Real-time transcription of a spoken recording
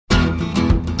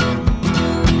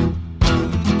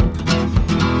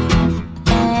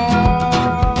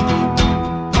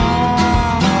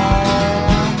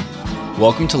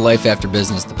Welcome to Life After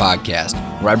Business, the podcast,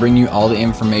 where I bring you all the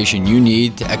information you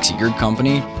need to exit your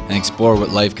company and explore what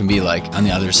life can be like on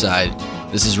the other side.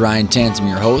 This is Ryan Tansom,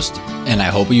 your host, and I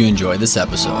hope you enjoy this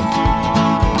episode.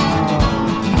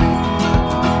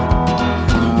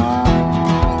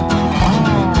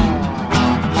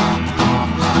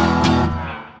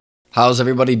 How's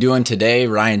everybody doing today?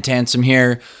 Ryan Tansom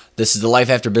here. This is the Life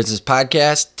After Business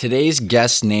podcast. Today's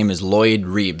guest's name is Lloyd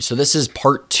Reeb. So this is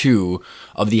part 2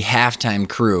 of the Halftime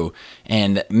Crew.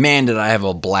 And man, did I have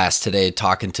a blast today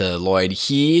talking to Lloyd.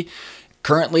 He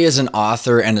currently is an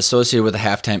author and associated with the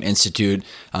Halftime Institute.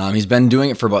 He's been doing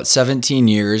it for about 17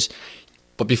 years.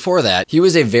 But before that, he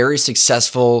was a very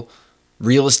successful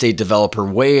real estate developer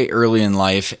way early in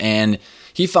life. And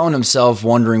he found himself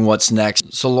wondering what's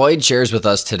next. So Lloyd shares with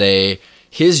us today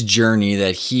his journey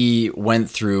that he went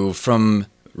through from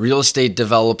real estate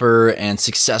developer and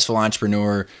successful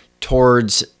entrepreneur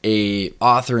towards a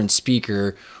author and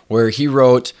speaker, where he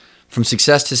wrote From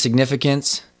Success to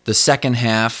Significance, the second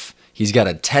half. He's got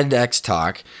a TEDx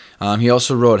talk. He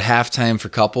also wrote Halftime for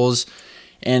Couples.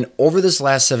 And over this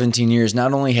last 17 years,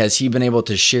 not only has he been able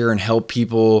to share and help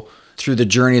people through the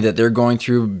journey that they're going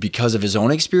through because of his own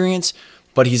experience,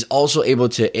 but he's also able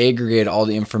to aggregate all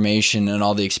the information and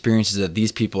all the experiences that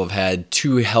these people have had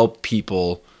to help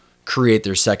people create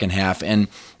their second half. And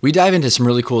we dive into some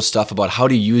really cool stuff about how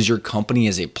to use your company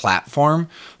as a platform,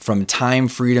 from time,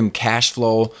 freedom, cash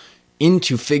flow,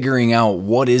 into figuring out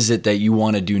what is it that you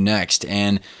want to do next.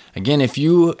 And again, if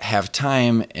you have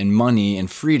time and money and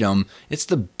freedom, it's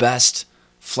the best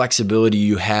flexibility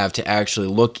you have to actually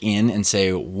look in and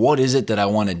say, what is it that I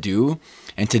want to do?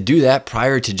 And to do that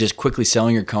prior to just quickly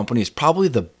selling your company is probably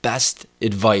the best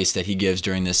advice that he gives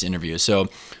during this interview. So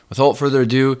without further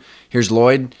ado, here's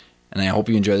Lloyd, and I hope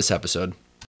you enjoy this episode.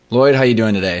 Lloyd, how you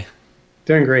doing today?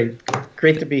 Doing great.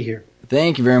 Great to be here.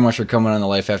 Thank you very much for coming on the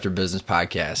Life After Business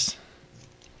podcast.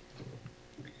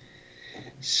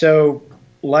 So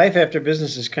Life After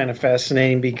Business is kind of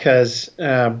fascinating because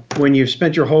when you've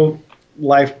spent your whole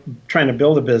life trying to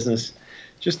build a business,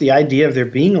 just the idea of there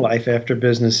being life after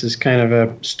business is kind of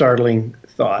a startling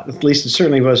thought. At least it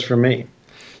certainly was for me.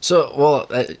 So,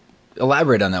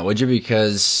 elaborate on that, would you?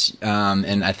 Because,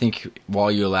 and I think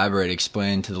while you elaborate,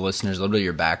 explain to the listeners a little bit of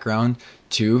your background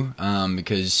too,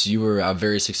 because you were a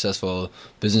very successful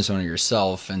business owner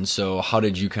yourself. And so how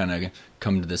did you kind of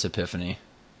come to this epiphany?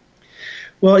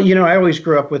 Well, I always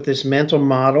grew up with this mental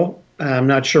model. I'm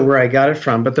not sure where I got it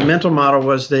from, but the mental model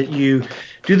was that you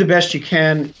do the best you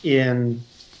can in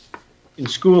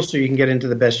school so you can get into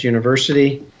the best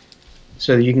university,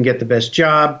 so that you can get the best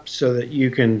job, so that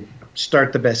you can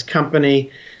start the best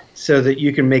company, so that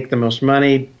you can make the most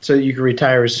money, so that you can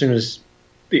retire as soon as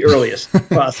the earliest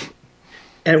possible.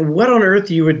 And what on earth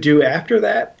you would do after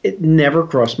that, it never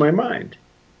crossed my mind.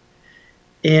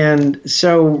 And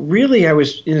so really I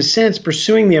was, in a sense,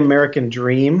 pursuing the American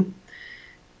dream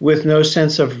with no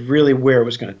sense of really where it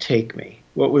was going to take me.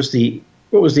 What was the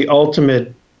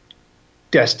ultimate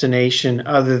destination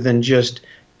other than just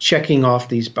checking off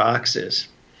these boxes?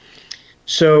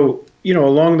 So,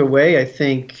 along the way, I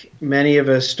think many of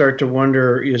us start to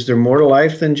wonder, is there more to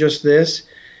life than just this?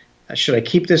 Should I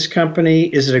keep this company?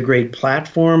 Is it a great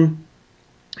platform?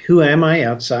 Who am I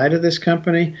outside of this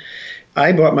company?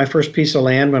 I bought my first piece of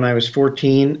land when I was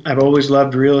 14. I've always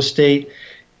loved real estate.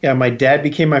 Yeah, my dad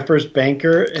became my first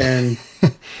banker, and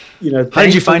How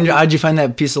did you find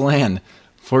that piece of land?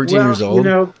 14 years old.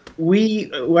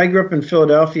 I grew up in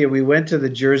Philadelphia. We went to the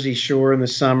Jersey Shore in the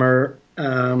summer,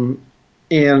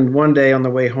 and one day on the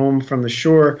way home from the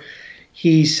shore,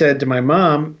 he said to my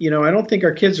mom, I don't think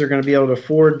our kids are going to be able to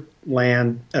afford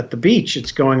land at the beach.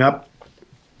 It's going up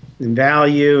in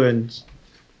value, and it's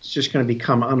just going to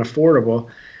become unaffordable.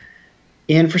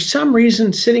 And for some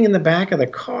reason, sitting in the back of the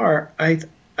car,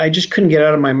 I just couldn't get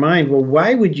out of my mind, well,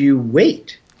 why would you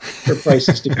wait for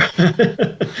prices to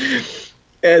go?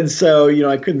 And so,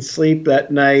 I couldn't sleep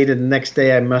that night. And the next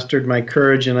day I mustered my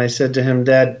courage and I said to him,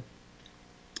 Dad,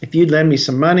 if you'd lend me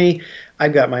some money,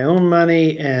 I've got my own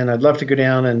money and I'd love to go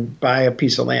down and buy a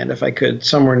piece of land if I could,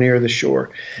 somewhere near the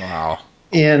shore. Wow.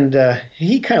 And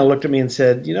he kind of looked at me and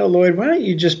said, Lloyd, why don't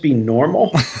you just be normal?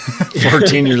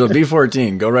 14 years old, be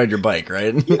 14, go ride your bike,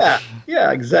 right?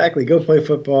 Yeah, exactly. Go play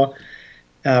football.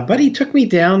 But he took me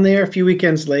down there a few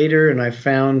weekends later, and I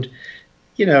found,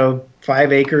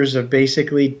 5 acres of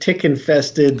basically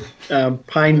tick-infested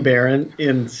pine barren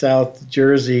in South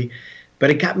Jersey. But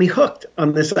it got me hooked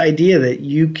on this idea that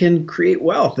you can create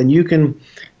wealth and you can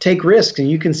take risks and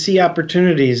you can see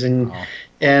opportunities. And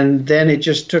then it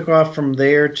just took off from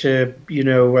there to,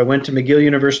 I went to McGill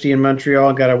University in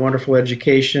Montreal, got a wonderful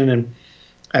education, and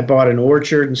I bought an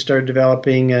orchard and started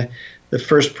developing. The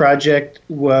first project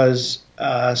was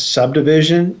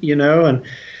subdivision, and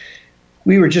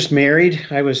we were just married.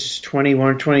 I was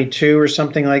 21, 22 or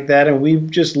something like that. And we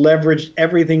just leveraged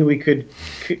everything we could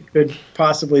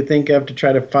possibly think of to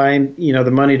try to find,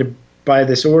 the money to buy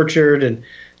this orchard and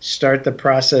start the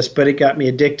process. But it got me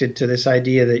addicted to this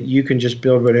idea that you can just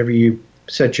build whatever you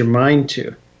set your mind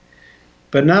to.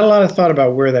 But not a lot of thought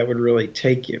about where that would really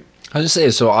take you. I'll just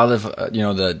say, so all of,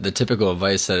 the typical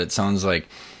advice that it sounds like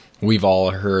we've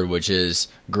all heard, which is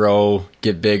grow,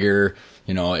 get bigger.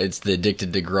 It's the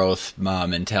addicted to growth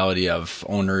mentality of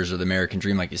owners of the American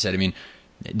dream, like you said. I mean,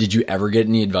 did you ever get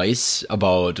any advice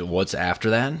about what's after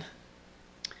that?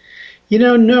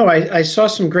 No, I saw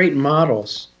some great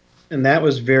models, and that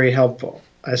was very helpful.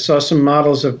 I saw some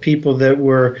models of people that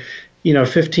were,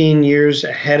 15 years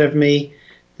ahead of me,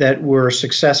 that were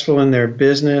successful in their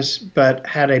business, but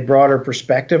had a broader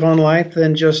perspective on life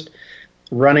than just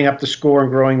running up the score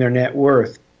and growing their net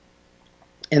worth.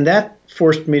 And that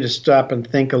forced me to stop and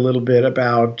think a little bit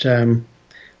about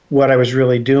what I was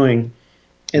really doing.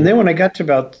 And then when I got to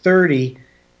about 30,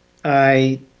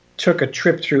 I took a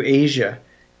trip through Asia.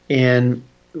 And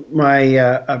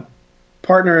my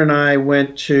partner and I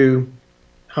went to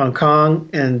Hong Kong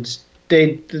and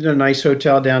stayed in a nice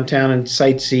hotel downtown and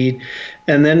sightseed.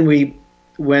 And then we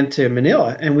went to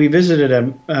Manila and we visited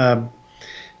a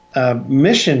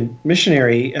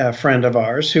missionary friend of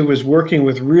ours who was working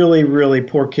with really, really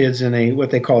poor kids in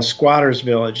what they call a squatters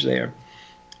village there.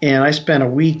 And I spent a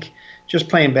week just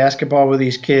playing basketball with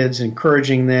these kids,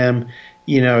 encouraging them,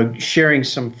 sharing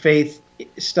some faith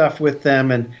stuff with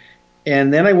them.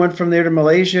 And then I went from there to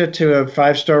Malaysia to a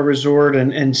 5-star resort,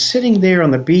 and sitting there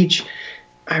on the beach,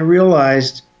 I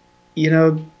realized,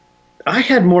 I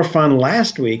had more fun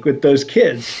last week with those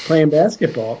kids playing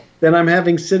basketball than I'm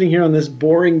having sitting here on this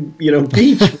boring,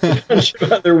 beach with a bunch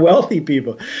of other wealthy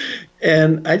people.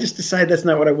 And I just decided that's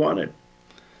not what I wanted.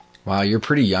 Wow, you're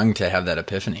pretty young to have that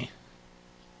epiphany.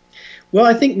 Well,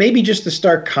 I think maybe just the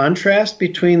stark contrast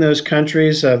between those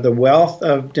countries of the wealth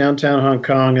of downtown Hong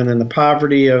Kong and then the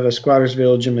poverty of a squatter's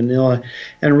village in Manila,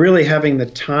 and really having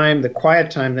the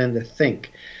quiet time then to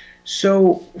think.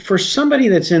 So for somebody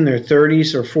that's in their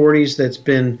 30s or 40s that's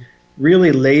been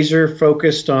really laser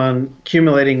focused on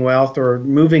accumulating wealth or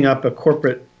moving up a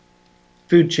corporate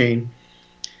food chain,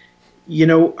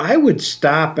 I would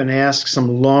stop and ask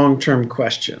some long-term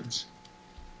questions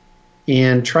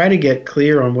and try to get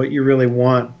clear on what you really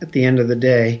want at the end of the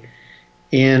day.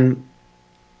 And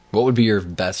what would be your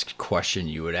best question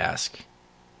you would ask?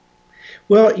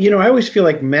 Well, I always feel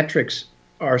like metrics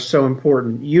are so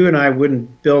important. You and I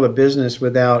wouldn't build a business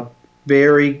without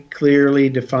very clearly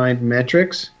defined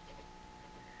metrics.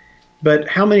 But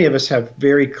how many of us have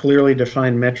very clearly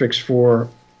defined metrics for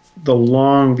the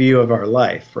long view of our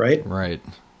life, right? Right.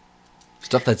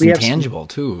 Stuff that's intangible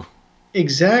too.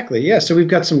 Exactly. Yeah. So we've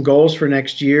got some goals for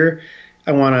next year.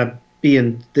 I want to be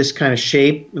in this kind of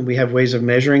shape, and we have ways of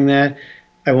measuring that.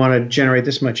 I want to generate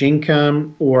this much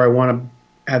income, or I want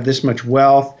to have this much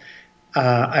wealth.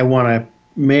 I want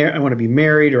to be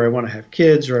married, or I want to have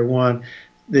kids, or I want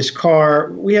this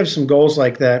car. We have some goals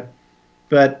like that.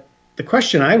 But the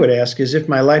question I would ask is, if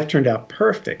my life turned out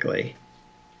perfectly,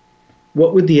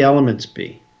 what would the elements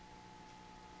be?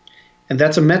 And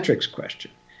that's a metrics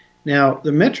question. Now,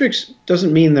 the metrics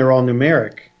doesn't mean they're all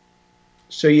numeric.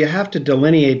 So you have to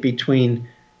delineate between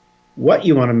what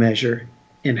you want to measure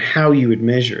and how you would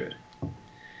measure it.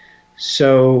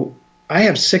 So I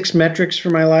have 6 metrics for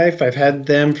my life. I've had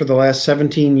them for the last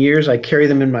 17 years. I carry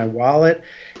them in my wallet,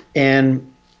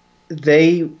 and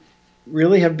they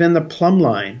really have been the plumb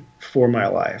line for my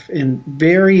life, and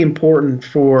very important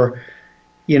for,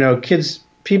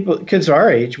 kids our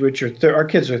age, which are our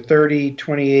kids are 30,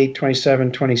 28,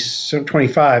 27, 20,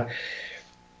 25,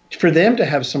 for them to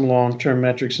have some long-term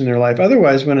metrics in their life.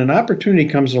 Otherwise, when an opportunity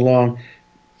comes along,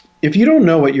 if you don't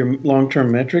know what your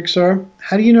long-term metrics are,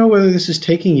 how do you know whether this is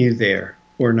taking you there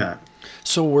or not?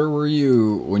 So where were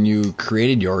you when you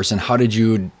created yours, and how did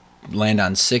you land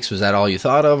on 6? Was that all you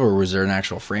thought of, or was there an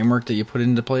actual framework that you put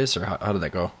into place, or how did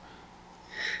that go?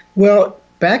 Well,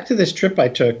 back to this trip I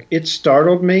took, it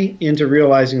startled me into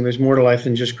realizing there's more to life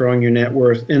than just growing your net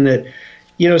worth, and that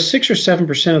 6 or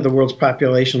 7% of the world's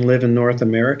population live in North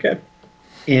America.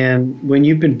 And when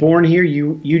you've been born here,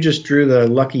 you just drew the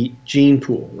lucky gene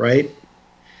pool, right?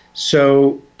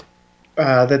 So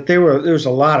that there was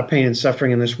a lot of pain and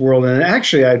suffering in this world. And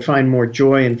actually, I'd find more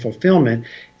joy and fulfillment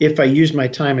if I used my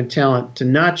time and talent to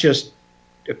not just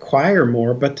acquire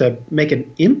more, but to make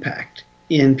an impact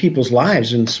in people's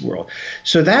lives in this world.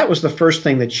 So that was the first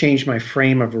thing that changed my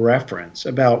frame of reference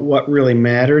about what really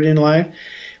mattered in life.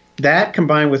 That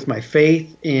combined with my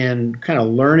faith and kind of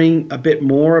learning a bit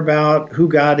more about who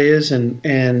God is and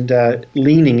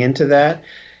leaning into that.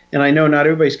 And I know not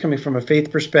everybody's coming from a faith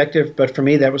perspective, but for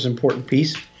me, that was an important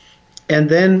piece. And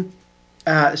then,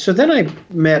 so then I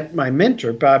met my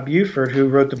mentor, Bob Buford, who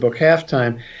wrote the book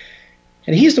Halftime.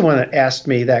 And he's the one that asked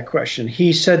me that question.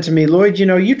 He said to me, Lloyd,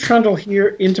 you trundle here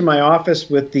into my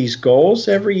office with these goals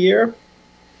every year,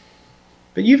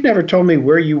 but you've never told me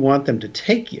where you want them to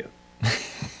take you.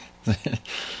 That's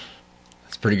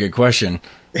a pretty good question.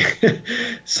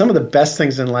 Some of the best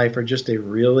things in life are just a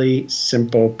really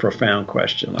simple, profound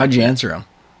question. How'd you answer him?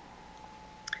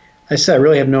 I said, I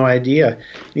really have no idea.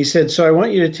 He said, so I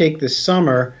want you to take this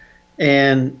summer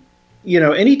and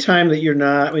any time that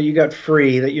you got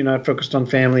free, that you're not focused on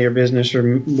family or business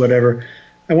or whatever,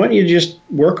 I want you to just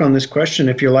work on this question.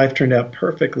 If your life turned out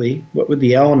perfectly, what would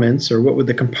the elements or what would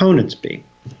the components be?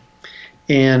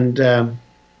 And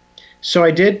so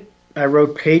I did. I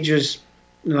wrote pages,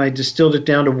 and I distilled it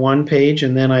down to one page,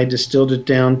 and then I distilled it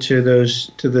down to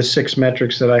the 6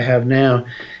 metrics that I have now,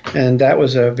 and that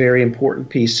was a very important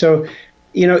piece. So,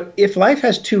 if life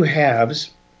has 2 halves,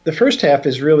 the first half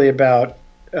is really about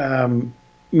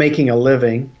making a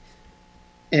living,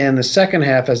 and the second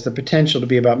half has the potential to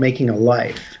be about making a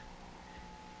life.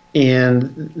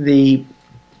 And the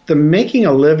making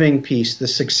a living piece, the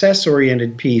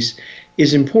success-oriented piece,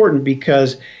 is important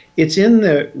because it's in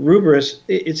the rubric,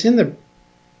 it's in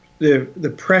the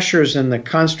pressures and the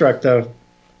construct of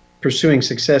pursuing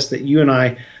success that you and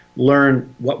I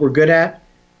learn what we're good at,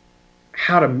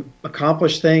 how to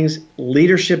accomplish things,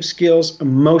 leadership skills,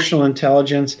 emotional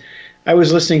intelligence. I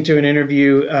was listening to an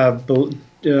interview of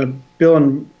Bill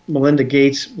and Melinda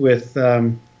Gates with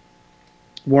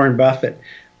Warren Buffett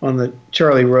on the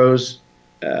Charlie Rose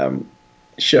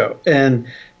show. And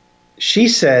she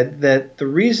said that the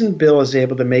reason Bill is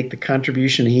able to make the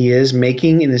contribution he is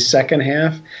making in his second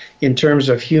half in terms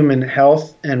of human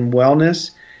health and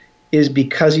wellness is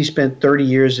because he spent 30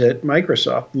 years at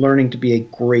Microsoft learning to be a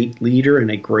great leader and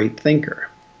a great thinker.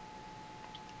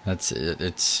 That's it.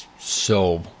 It's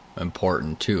so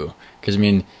important too, because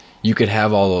you could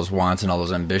have all those wants and all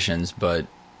those ambitions, but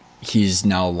he's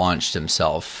now launched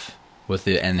himself with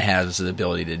it and has the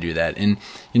ability to do that. And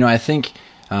I think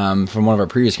from one of our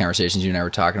previous conversations you and I were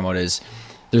talking about is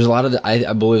there's a lot of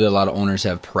I believe that a lot of owners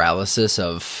have paralysis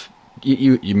of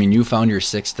you found your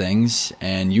 6 things,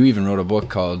 and you even wrote a book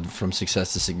called From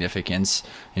Success to Significance,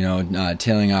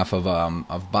 tailing off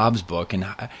of Bob's book. And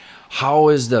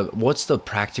what's the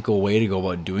practical way to go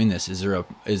about doing this? Is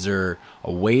there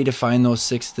a way to find those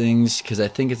 6 things? Because I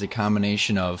think it's a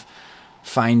combination of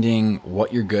finding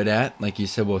what you're good at, like you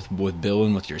said, with Bill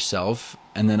and with yourself,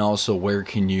 and then also where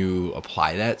can you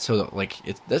apply that. So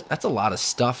that's a lot of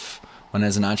stuff when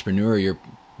as an entrepreneur you're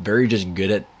very just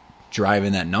good at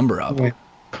driving that number up.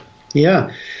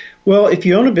 Yeah. Well, if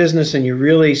you own a business and you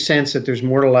really sense that there's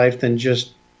more to life than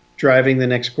just driving the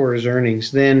next quarter's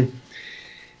earnings, then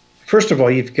first of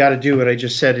all, you've got to do what I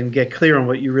just said and get clear on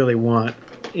what you really want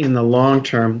in the long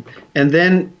term. And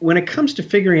then when it comes to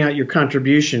figuring out your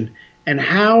contribution and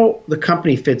how the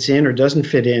company fits in or doesn't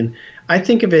fit in, I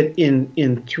think of it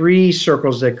in 3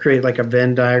 circles that create like a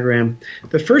Venn diagram.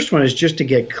 The first one is just to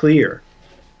get clear.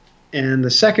 And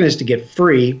the second is to get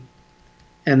free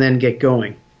and then get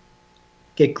going.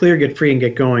 Get clear, get free, and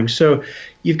get going. So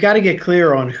you've got to get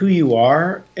clear on who you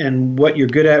are and what you're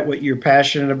good at, what you're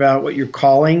passionate about, what your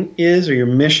calling is or your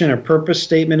mission or purpose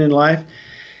statement in life.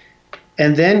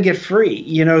 And then get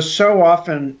free. So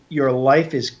often your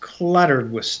life is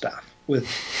cluttered with stuff, with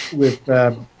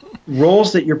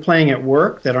roles that you're playing at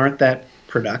work that aren't that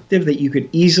productive, that you could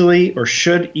easily or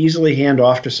should easily hand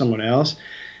off to someone else.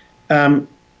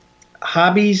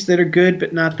 Hobbies that are good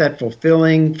but not that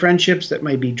fulfilling, friendships that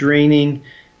might be draining,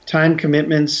 time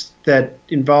commitments that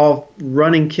involve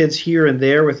running kids here and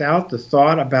there without the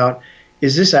thought about,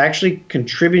 is this actually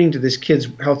contributing to this kid's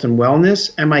health and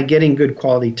wellness? Am I getting good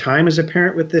quality time as a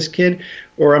parent with this kid?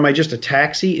 Or am I just a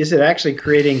taxi? Is it actually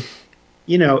creating,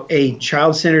 a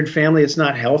child-centered family that's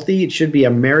not healthy? It should be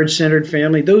a marriage-centered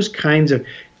family. Those kinds of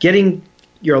getting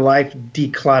your life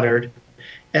decluttered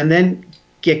and then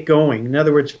get going. In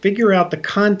other words, figure out the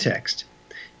context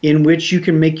in which you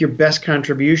can make your best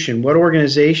contribution. What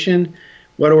organizations,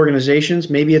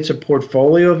 maybe it's a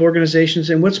portfolio of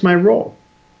organizations, and what's my role?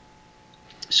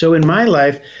 So in my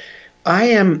life,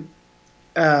 I'm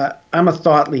a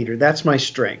thought leader. That's my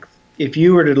strength. If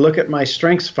you were to look at my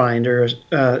Strengths Finder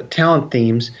talent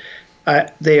themes,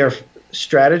 they are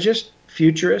strategist,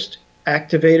 futurist,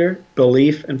 activator,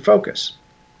 belief, and focus.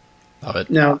 Love it.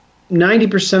 Now,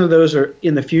 90% of those are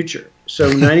in the future.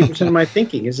 So 90% of my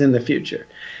thinking is in the future.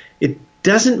 It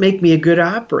doesn't make me a good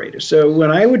operator. So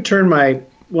when I would turn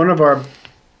one of our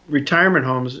retirement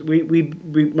homes,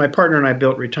 my partner and I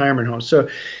built retirement homes. So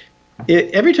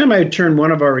every time I would turn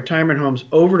one of our retirement homes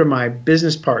over to my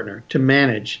business partner to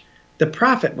manage, the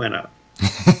profit went up.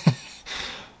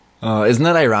 Isn't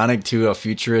that ironic too? A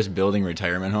futurist building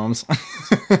retirement homes.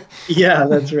 Yeah,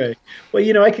 that's right.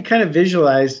 Well, I could kind of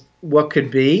visualize what could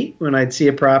be when I'd see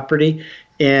a property.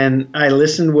 And I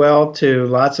listened well to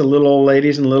lots of little old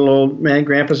ladies and little old men,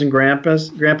 grandpas and grandmas.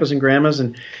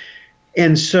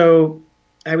 And so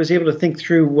I was able to think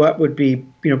through what would be,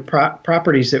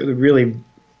 properties that would really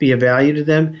be of value to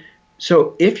them.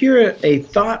 So if you're a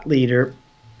thought leader,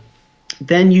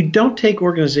 then you don't take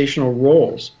organizational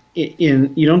roles.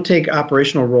 You don't take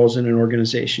operational roles in an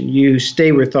organization. You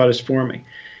stay where thought is forming.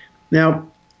 Now,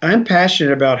 I'm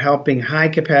passionate about helping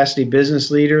high-capacity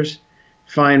business leaders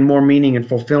find more meaning and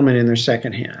fulfillment in their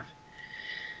second half.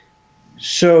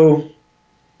 So,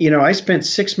 I spent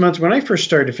 6 months, when I first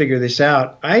started to figure this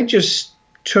out, I just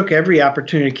took every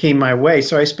opportunity that came my way.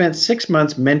 So I spent 6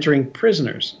 months mentoring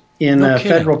prisoners in a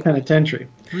federal penitentiary.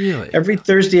 Really? Every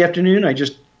Thursday afternoon, I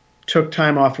just took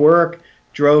time off work,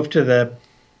 drove to the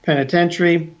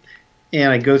penitentiary,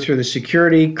 and I go through the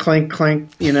security, clink,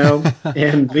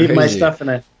 and leave my stuff in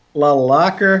a little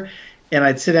locker. And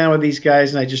I'd sit down with these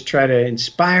guys, and I just try to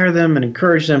inspire them and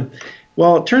encourage them.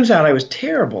 Well, it turns out I was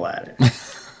terrible at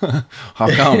it.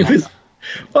 How come? It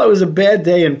was a bad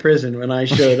day in prison when I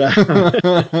showed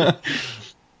up.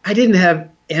 I didn't have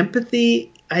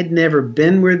empathy. I'd never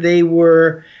been where they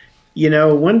were.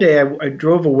 One day I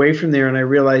drove away from there, and I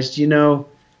realized,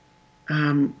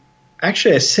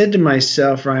 actually I said to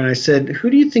myself, Ryan, I said, who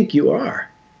do you think you are?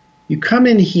 You come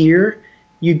in here,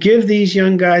 you give these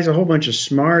young guys a whole bunch of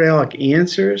smart aleck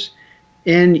answers,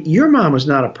 and your mom was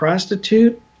not a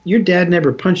prostitute. Your dad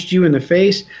never punched you in the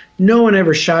face. No one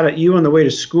ever shot at you on the way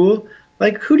to school.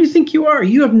 Like, who do you think you are?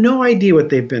 You have no idea what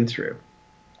they've been through.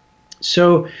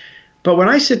 So, but when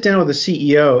I sit down with a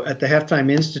CEO at the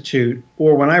Halftime Institute,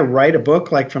 or when I write a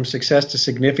book like From Success to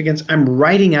Significance, I'm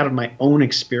writing out of my own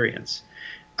experience.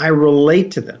 I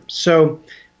relate to them. So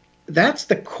that's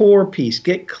the core piece.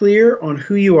 Get clear on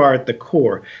who you are at the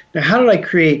core. Now, how did I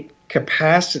create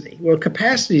capacity? Well,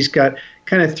 capacity's got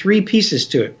kind of three pieces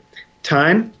to it: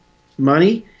 time,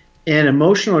 money, and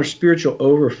emotional or spiritual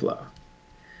overflow.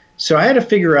 So I had to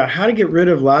figure out how to get rid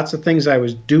of lots of things I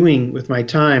was doing with my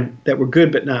time that were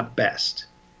good but not best.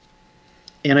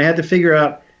 And I had to figure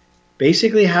out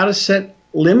basically how to set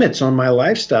limits on my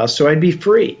lifestyle so I'd be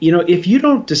free. If you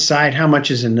don't decide how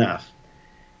much is enough,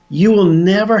 you will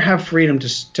never have freedom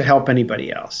to help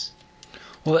anybody else.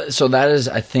 Well, so that is,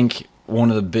 I think, one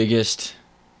of the biggest,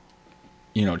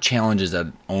 challenges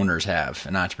that owners have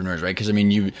and entrepreneurs, right? Because,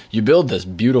 you build this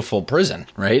beautiful prison,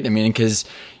 right? Because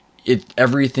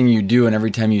everything you do and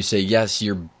every time you say yes,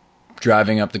 you're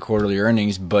driving up the quarterly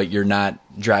earnings, but you're not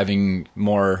driving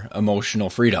more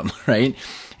emotional freedom, right?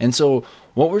 And so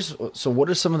what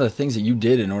are some of the things that you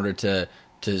did in order to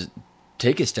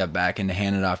take a step back and to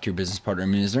hand it off to your business partner?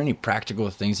 Is there any practical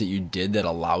things that you did that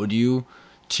allowed you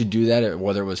to do that,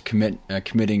 whether it was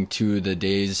committing to the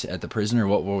days at the prison, or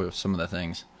what were some of the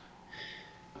things?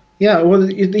 Yeah, well,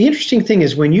 the interesting thing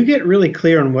is when you get really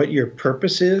clear on what your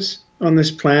purpose is on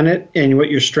this planet and what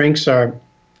your strengths are,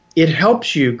 it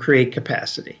helps you create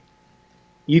capacity.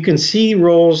 You can see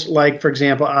roles like, for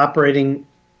example, operating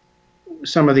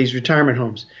some of these retirement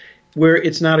homes where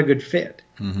it's not a good fit.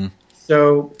 Mm-hmm.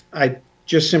 So I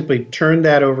just simply turned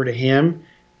that over to him,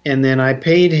 and then I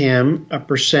paid him a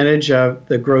percentage of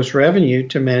the gross revenue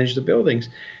to manage the buildings,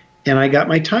 and I got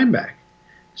my time back.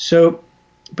 So,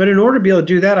 but in order to be able to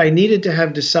do that, I needed to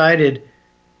have decided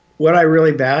what I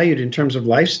really valued in terms of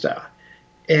lifestyle.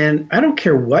 And I don't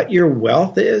care what your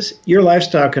wealth is, your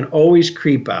lifestyle can always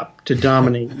creep up to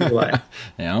dominate your life.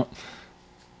 Yeah.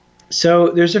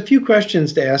 So there's a few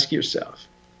questions to ask yourself,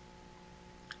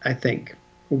 I think.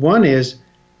 One is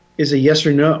a yes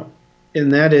or no.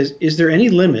 And that is there any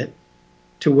limit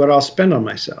to what I'll spend on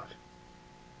myself?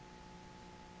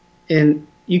 And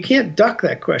you can't duck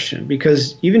that question,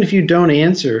 because even if you don't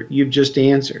answer, you've just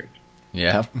answered.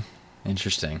 Yeah.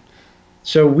 Interesting.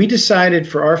 So we decided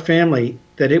for our family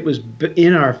that it was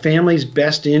in our family's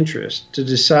best interest to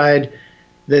decide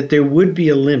that there would be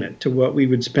a limit to what we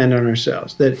would spend on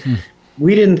ourselves, that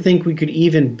we didn't think we could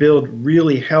even build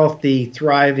really healthy,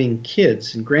 thriving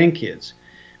kids and grandkids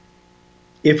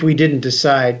if we didn't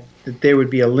decide that there would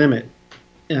be a limit.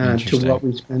 to what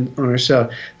we spend on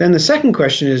ourselves. Then the second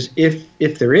question is,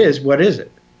 if there is, what is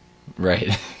it?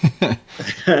 Right.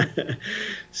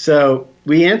 So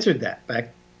we answered that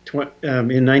back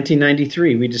in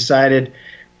 1993. We decided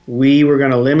we were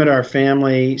going to limit our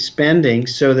family spending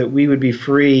so that we would be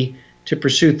free to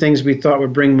pursue things we thought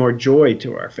would bring more joy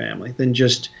to our family than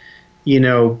just,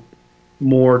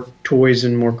 more toys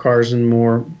and more cars and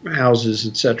more houses,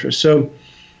 etc. So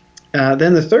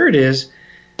then the third is,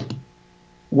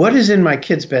 what is in my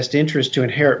kids' best interest to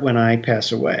inherit when I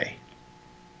pass away?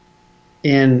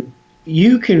 And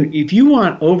you can, if you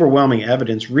want overwhelming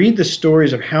evidence, read the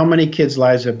stories of how many kids'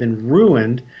 lives have been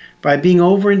ruined by being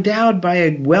overendowed by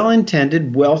a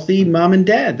well-intended, wealthy mom and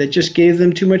dad that just gave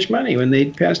them too much money when they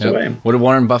passed away. What did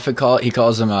Warren Buffett call it? He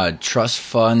calls them trust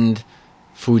fund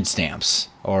food stamps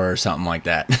or something like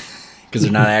that, because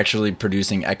they're not actually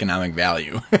producing economic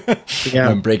value.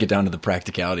 Yeah. Break it down to the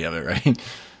practicality of it, right?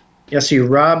 Yeah, so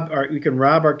we can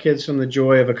rob our kids from the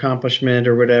joy of accomplishment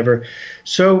or whatever.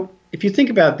 So if you think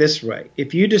about it this way,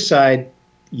 if you decide,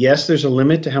 yes, there's a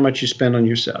limit to how much you spend on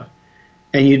yourself,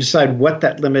 and you decide what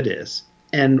that limit is,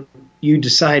 and you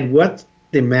decide what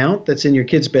the amount that's in your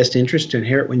kid's best interest to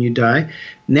inherit when you die,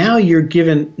 now you're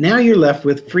left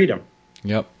with freedom.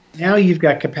 Yep. Now you've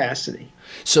got capacity.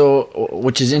 So,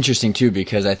 which is interesting too,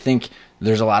 because I think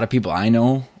there's a lot of people I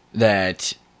know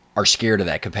that are scared of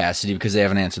that capacity because they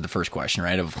haven't answered the first question,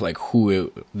 right? Of like who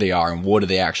they are and what do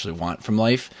they actually want from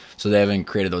life. So they haven't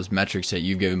created those metrics that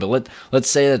you've given. But let's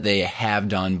say that they have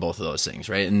done both of those things,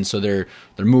 right? And so they're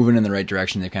moving in the right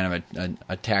direction. They kind of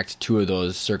attacked two of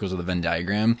those circles of the Venn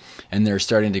diagram, and they're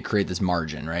starting to create this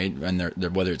margin, right? And they're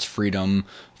whether it's freedom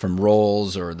from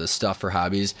roles or the stuff for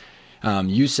hobbies.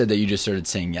 You said that you just started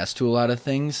saying yes to a lot of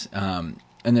things.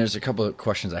 And there's a couple of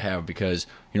questions I have because,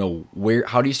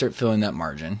 how do you start filling that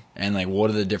margin? And like, what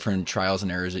are the different trials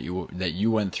and errors that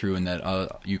you went through and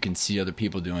that you can see other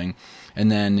people doing?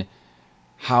 And then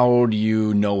how do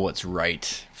you know what's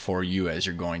right for you as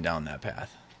you're going down that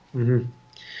path? Mm-hmm.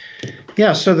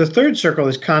 Yeah. So the third circle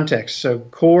is context. So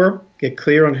core, get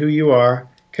clear on who you are.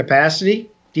 Capacity,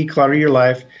 declutter your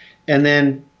life. And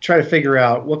then try to figure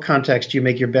out what context you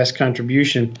make your best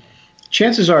contribution.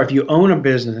 Chances are if you own a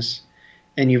business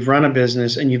and you've run a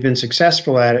business and you've been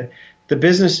successful at it, the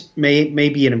business may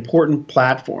be an important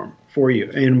platform for you,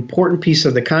 an important piece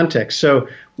of the context. So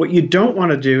what you don't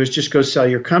want to do is just go sell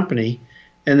your company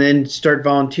and then start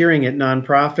volunteering at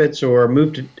nonprofits or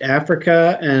move to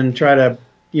Africa and try to,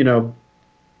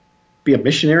 be a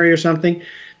missionary or something.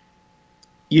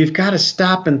 You've got to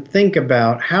stop and think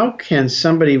about how can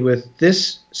somebody with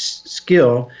this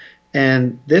skill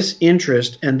and this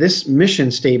interest and this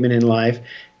mission statement in life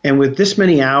and with this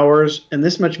many hours and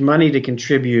this much money to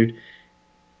contribute,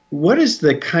 what is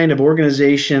the kind of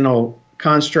organizational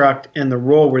construct and the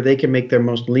role where they can make their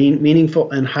most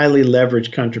meaningful and highly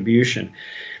leveraged contribution?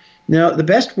 Now, the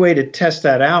best way to test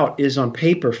that out is on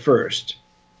paper first,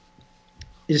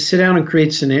 is sit down and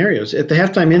create scenarios. At the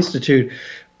Halftime Institute,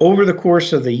 over the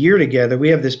course of the year together, we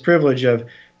have this privilege of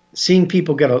seeing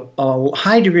people get a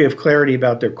high degree of clarity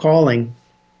about their calling,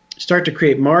 start to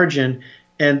create margin,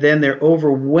 and then they're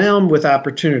overwhelmed with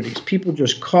opportunities. People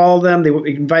just call them. They were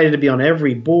invited to be on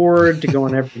every board, to go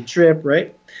on every trip,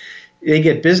 right? They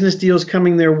get business deals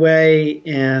coming their way,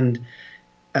 and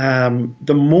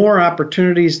the more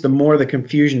opportunities, the more the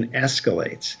confusion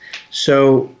escalates.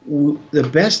 So the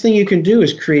best thing you can do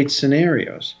is create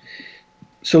scenarios.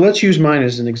 So let's use mine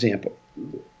as an example.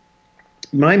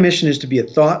 My mission is to be a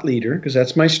thought leader, because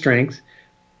that's my strength,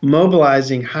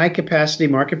 mobilizing high-capacity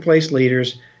marketplace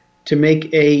leaders to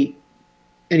make an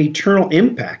eternal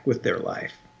impact with their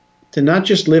life, to not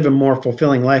just live a more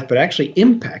fulfilling life, but actually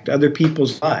impact other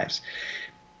people's lives.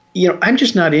 I'm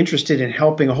just not interested in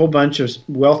helping a whole bunch of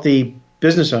wealthy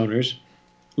business owners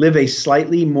live a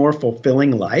slightly more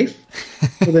fulfilling life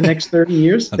for the next 30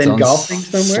 years than golfing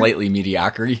somewhere. Slightly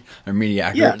mediocre.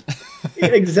 Yeah,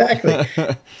 exactly.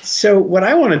 So what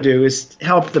I want to do is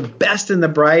help the best and the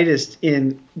brightest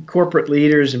in corporate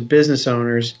leaders and business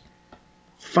owners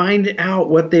find out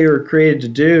what they were created to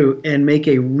do and make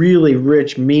a really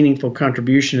rich, meaningful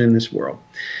contribution in this world.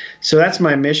 So that's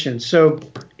my mission. So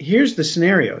here's the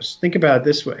scenarios. Think about it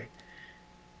this way.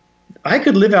 I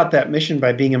could live out that mission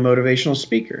by being a motivational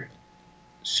speaker.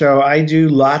 So I do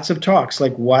lots of talks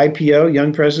like YPO,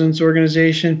 Young Presidents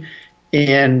Organization,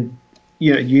 and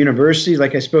universities.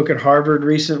 Like I spoke at Harvard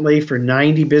recently for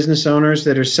 90 business owners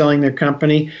that are selling their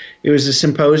company. It was a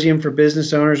symposium for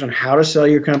business owners on how to sell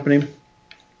your company.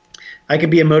 I could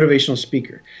be a motivational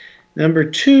speaker. Number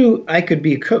two, I could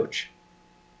be a coach.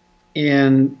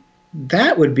 And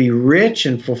that would be rich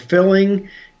and fulfilling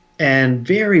and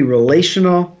very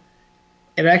relational.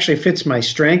 It actually fits my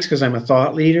strengths because I'm a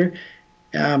thought leader,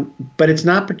 but it's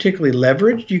not particularly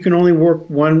leveraged. You can only work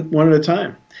one at a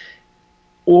time.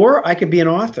 Or I could be an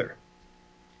author.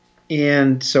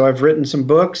 And so I've written some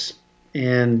books,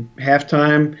 and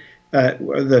Halftime,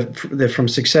 the From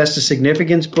Success to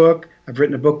Significance book. I've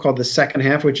written a book called The Second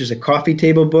Half, which is a coffee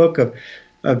table book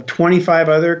of 25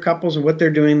 other couples and what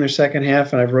they're doing in their second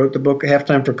half. And I've wrote the book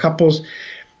Halftime for Couples.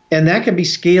 And that can be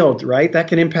scaled, right? That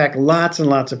can impact lots and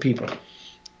lots of people.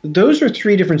 Those are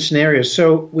three different scenarios.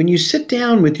 So when you sit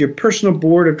down with your personal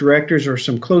board of directors or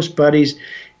some close buddies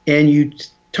and you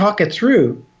talk it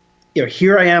through,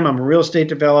 here I am, I'm a real estate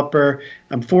developer,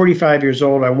 I'm 45 years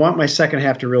old, I want my second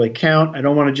half to really count. I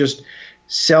don't want to just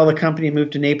sell the company and move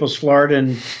to Naples, Florida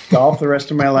and golf the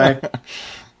rest of my life.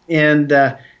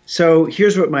 And so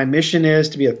here's what my mission is: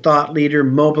 to be a thought leader,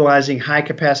 mobilizing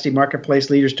high-capacity marketplace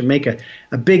leaders to make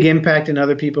a big impact in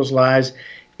other people's lives.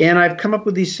 And I've come up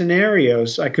with these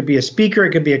scenarios. I could be a speaker, I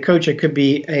could be a coach, I could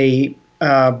be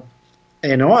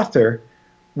an author.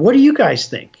 What do you guys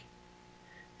think?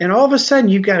 And all of a sudden,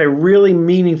 you've got a really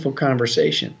meaningful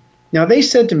conversation. Now, they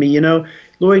said to me,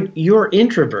 Lloyd, you're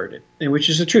introverted, and which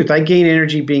is the truth. I gain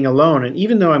energy being alone. And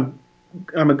even though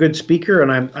I'm a good speaker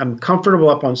and I'm comfortable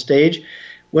up on stage,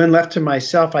 when left to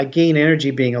myself, I gain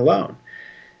energy being alone.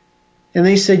 And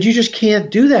they said, you just can't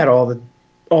do that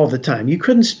all the time. You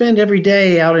couldn't spend every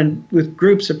day out with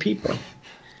groups of people.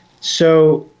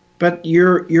 So, but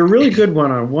you're really good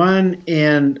one-on-one,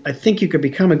 and I think you could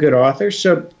become a good author.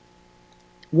 So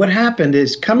what happened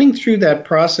is, coming through that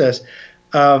process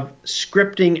of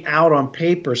scripting out on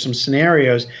paper some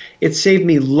scenarios, it saved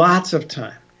me lots of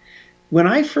time. When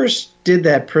I first did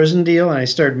that prison deal and I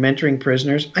started mentoring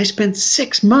prisoners, I spent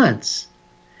 6 months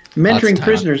mentoring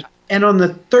prisoners. And on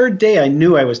the third day, I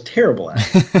knew I was terrible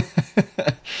at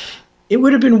it. It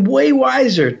would have been way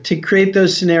wiser to create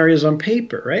those scenarios on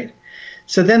paper, right?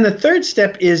 So then the third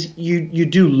step is you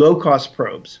do low-cost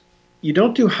probes. You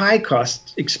don't do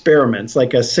high-cost experiments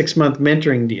like a 6-month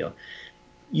mentoring deal.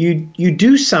 You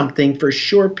do something for a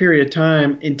short period of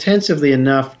time, intensively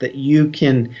enough that you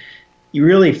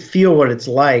really feel what it's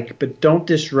like, but don't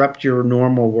disrupt your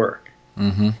normal work.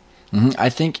 Mm-hmm. Mm-hmm. I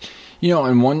think,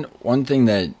 and one thing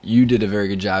that you did a very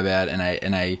good job at, and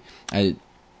I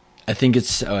think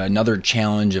it's another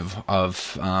challenge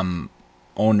of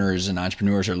owners and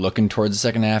entrepreneurs are looking towards the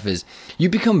second half, is you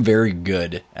become very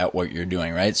good at what you're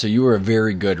doing, right? So you were a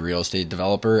very good real estate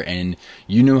developer, and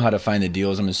you knew how to find the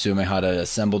deals, I'm assuming, how to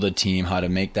assemble the team, how to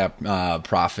make that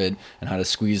profit, and how to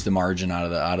squeeze the margin out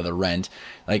of the rent.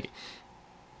 Like,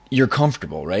 you're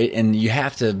comfortable, right? And you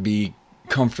have to be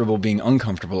comfortable being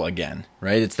uncomfortable again,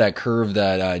 right? It's that curve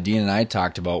that Dean and I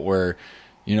talked about where,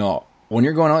 when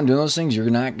you're going out and doing those things, you're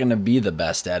not going to be the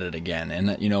best at it again. And,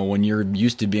 when you're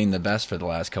used to being the best for the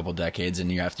last couple decades and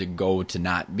you have to go to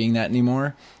not being that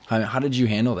anymore, how did you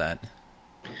handle that?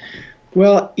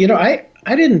 Well, I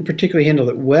didn't particularly handle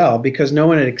it well because no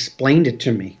one had explained it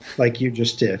to me like you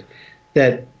just did,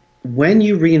 that when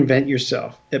you reinvent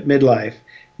yourself at midlife,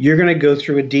 you're going to go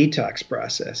through a detox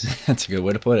process. That's a good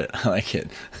way to put it. I like it.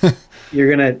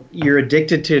 You're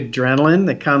addicted to adrenaline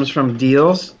that comes from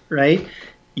deals, right?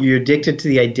 You're addicted to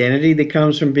the identity that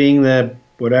comes from being the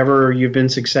whatever you've been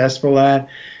successful at.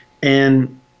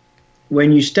 And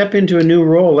when you step into a new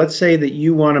role, let's say that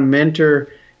you want to mentor.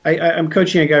 I'm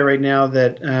coaching a guy right now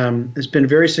that has been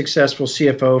very successful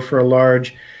CFO for a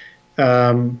large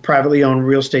privately owned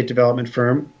real estate development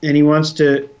firm. And he wants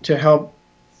to help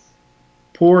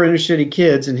poor inner city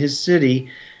kids in his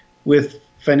city with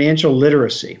financial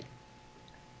literacy.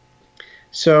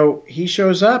 So he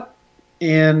shows up,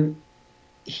 and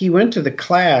he went to the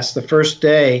class the first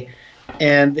day,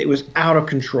 and it was out of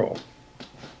control.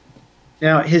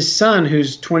 Now, his son,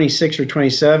 who's 26 or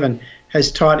 27,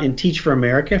 has taught in Teach for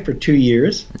America for 2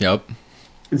 years. Yep.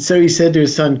 And so he said to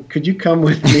his son, could you come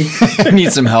with me? I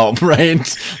need some help, right?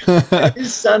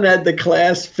 His son had the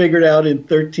class figured out in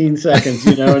 13 seconds,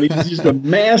 and he's just a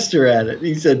master at it.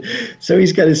 He said, so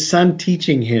he's got his son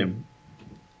teaching him.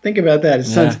 Think about that.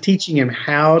 His son's teaching him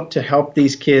how to help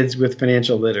these kids with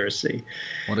financial literacy.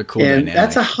 What a cool dynamic. And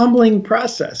that's a humbling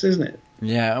process, isn't it?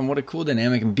 Yeah, and what a cool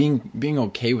dynamic, and being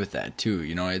okay with that too.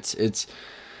 It's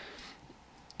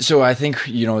so I think,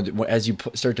 as you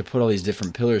start to put all these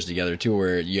different pillars together too,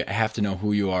 where you have to know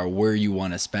who you are, where you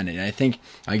want to spend it. And I think,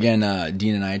 again,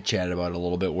 Dean and I chatted about it a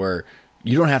little bit, where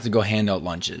you don't have to go hand out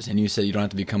lunches, and you said you don't have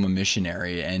to become a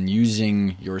missionary, and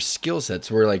using your skill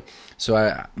sets where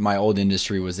my old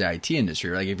industry was the IT industry.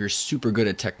 Like, if you're super good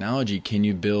at technology, can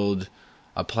you build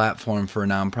a platform for a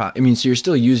nonprofit. I mean, so you're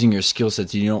still using your skill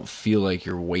sets. You don't feel like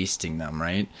you're wasting them,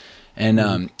 right? And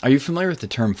are you familiar with the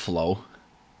term flow?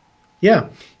 Yeah.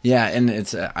 Yeah, and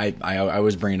it's I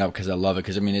always bring it up because I love it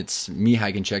because I mean it's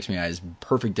Mihaly Csikszentmihalyi's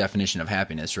perfect definition of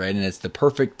happiness, right? And it's the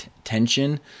perfect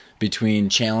tension between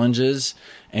challenges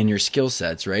and your skill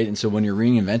sets, right? And so when you're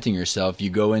reinventing yourself, you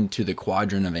go into the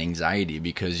quadrant of anxiety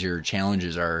because your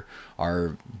challenges are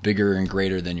bigger and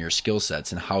greater than your skill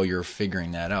sets and how you're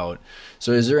figuring that out.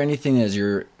 So is there anything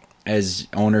as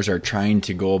owners are trying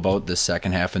to go about the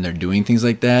second half and they're doing things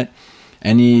like that,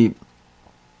 any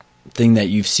thing that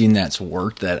you've seen that's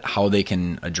worked, that how they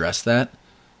can address that?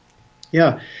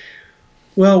 Yeah.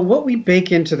 Well, what we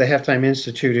bake into the Halftime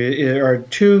Institute are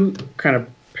two kind of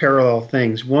parallel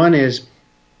things. One is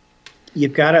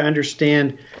you've got to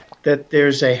understand that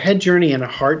there's a head journey and a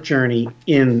heart journey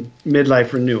in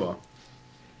midlife renewal.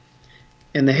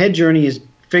 And the head journey is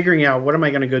figuring out, what am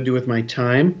I going to go do with my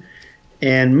time?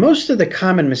 And most of the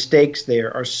common mistakes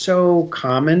there are so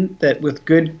common that with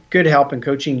good help and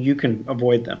coaching, you can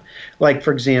avoid them. Like,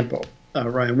 for example,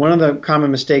 Ryan, one of the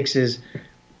common mistakes is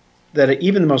that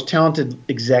even the most talented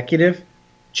executive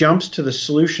jumps to the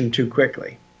solution too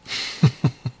quickly.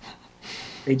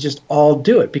 They just all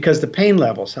do it because the pain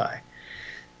level's high.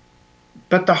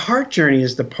 But the heart journey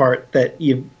is the part that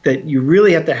you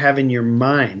really have to have in your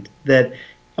mind, that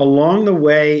along the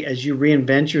way, as you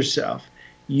reinvent yourself,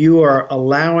 you are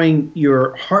allowing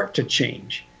your heart to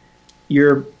change.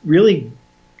 You're really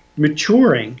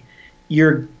maturing.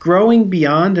 You're growing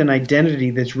beyond an identity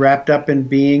that's wrapped up in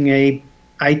being a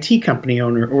IT company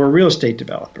owner or a real estate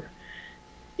developer.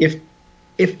 If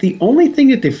the only thing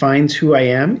that defines who I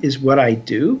am is what I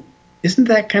do, isn't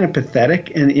that kind of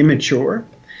pathetic and immature?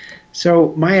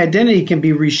 So my identity can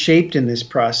be reshaped in this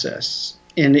process,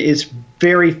 and it's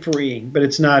very freeing, but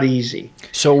it's not easy.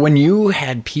 So when you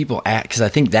had people because I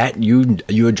think that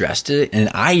you addressed it, and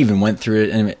I even went through it,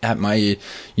 and at my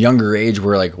younger age,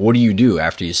 where like, what do you do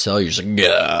after you sell? You're just like,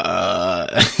 gah.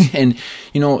 And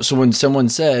so when someone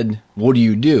said, what do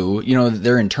you do?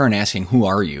 They're in turn asking, who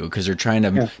are you? Because they're trying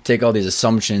to take all these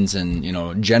assumptions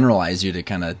and generalize you to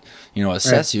kind of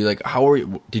assess you. Like, how are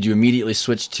you? Did you immediately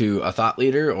switch to a thought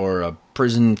leader or a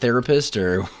prison therapist,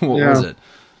 or what was it?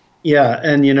 Yeah,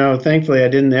 and thankfully I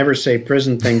didn't ever say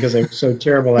prison thing because I was so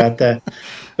terrible at that.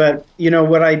 But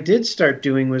what I did start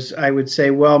doing was I would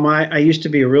say, well, I used to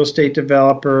be a real estate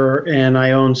developer and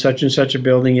I own such and such a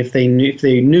building. If they knew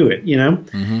it,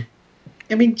 Mm-hmm.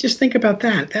 I mean, just think about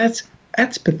that.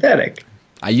 That's pathetic.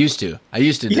 I used to.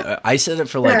 Yeah. I said it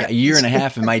for like a year and a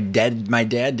half, and my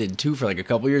dad did too for like a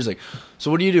couple of years. Like,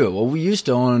 so what do you do? Well, we used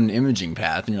to own Imaging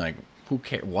Path, and you're like, who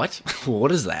cares? What?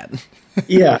 What is that?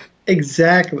 Yeah.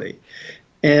 Exactly.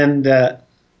 And,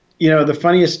 the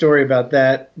funniest story about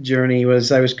that journey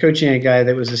was I was coaching a guy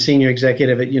that was a senior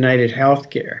executive at United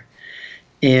Healthcare.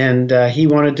 And he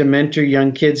wanted to mentor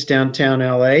young kids downtown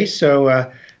LA. So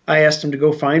I asked him to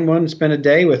go find one and spend a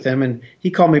day with him. And he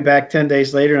called me back 10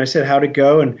 days later and I said, how'd it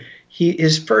go? And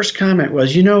his first comment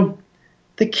was,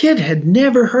 the kid had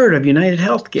never heard of United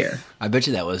Healthcare. I bet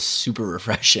you that was super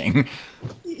refreshing.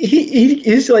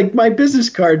 He's like, my business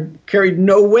card carried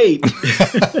no weight.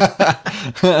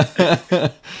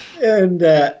 And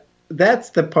that's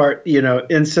the part,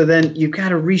 and so then you've got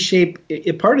to reshape.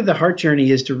 Part of the heart journey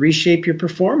is to reshape your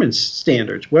performance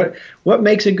standards. What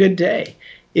makes a good day?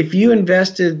 If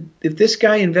this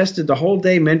guy invested the whole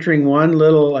day mentoring one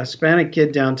little Hispanic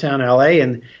kid downtown LA,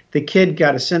 and the kid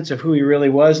got a sense of who he really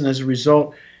was, and as a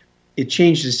result, it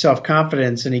changed his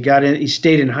self-confidence, and he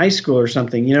stayed in high school or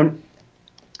something,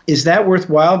 is that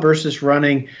worthwhile versus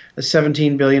running a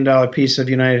 $17 billion piece of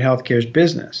United Healthcare's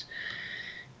business?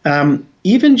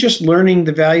 Even just learning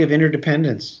the value of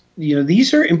interdependence.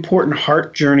 These are important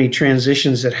heart journey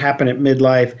transitions that happen at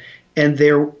midlife. And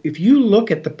if you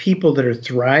look at the people that are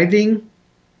thriving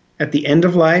at the end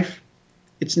of life,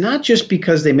 it's not just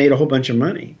because they made a whole bunch of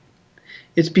money.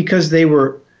 It's because they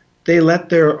let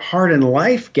their heart and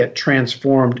life get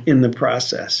transformed in the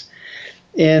process.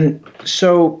 And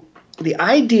so the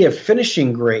idea of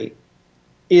finishing great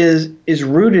is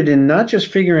rooted in not just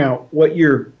figuring out what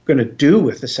you're going to do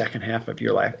with the second half of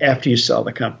your life after you sell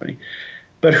the company,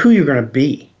 but who you're going to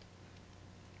be.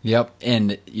 Yep.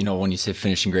 And, when you say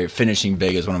finishing great, Finishing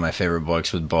Big is one of my favorite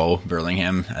books with Bo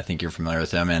Burlingham. I think you're familiar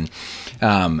with him. And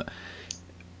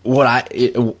what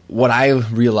I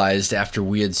realized after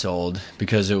we had sold,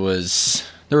 because there was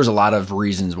a lot of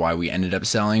reasons why we ended up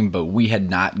selling, but we had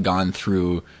not gone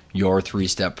through your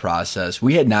 3-step process.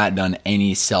 We had not done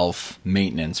any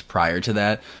self-maintenance prior to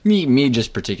that. Me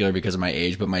just particular because of my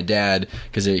age, but my dad,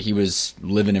 because he was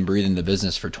living and breathing the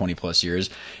business for 20 plus years.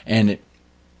 And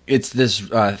it's this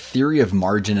theory of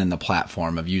margin in the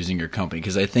platform of using your company,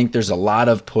 because I think there's a lot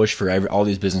of push for all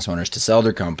these business owners to sell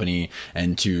their company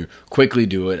and to quickly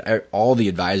do it. All the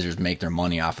advisors make their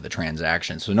money off of the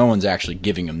transaction, so no one's actually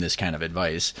giving them this kind of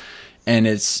advice, and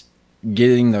it's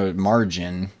getting the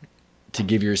margin to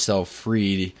give yourself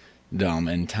freedom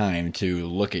and time to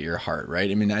look at your heart,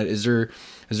 right? I mean, is there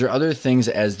other things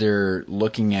as they're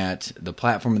looking at the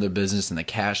platform of their business and the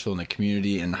cash flow and the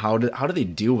community, and how do they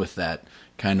deal with that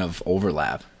kind of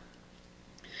overlap?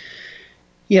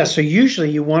 Yeah, so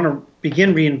usually you want to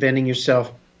begin reinventing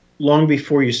yourself long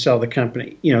before you sell the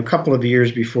company, a couple of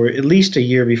years before, at least a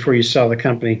year before you sell the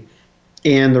company.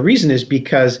 And the reason is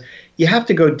because you have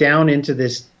to go down into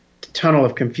this tunnel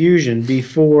of confusion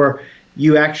before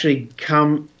you actually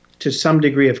come to some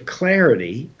degree of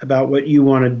clarity about what you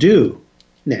want to do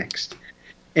next.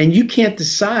 And you can't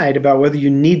decide about whether you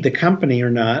need the company or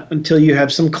not until you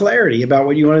have some clarity about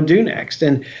what you want to do next.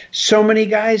 And so many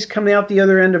guys come out the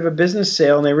other end of a business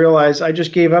sale and they realize, I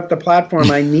just gave up the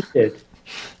platform I needed.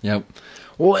 Yep.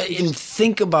 Well, and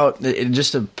think about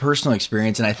just a personal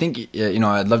experience, and I think,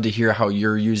 I'd love to hear how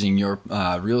you're using your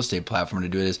real estate platform to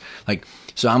do it.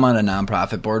 So I'm on a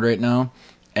nonprofit board right now,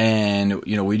 and,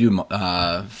 we do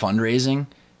fundraising.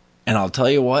 And I'll tell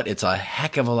you what, it's a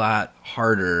heck of a lot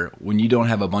harder when you don't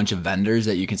have a bunch of vendors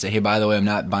that you can say, hey, by the way, I'm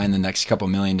not buying the next couple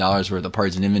 $1 million worth of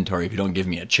parts and inventory if you don't give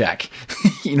me a check.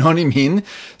 You know what I mean?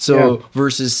 So yeah.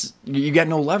 Versus you got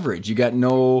no leverage. You got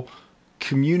no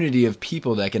community of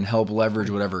people that can help leverage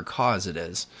whatever cause it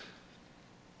is.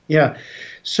 Yeah.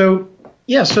 So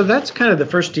that's kind of the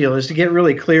first deal, is to get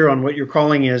really clear on what your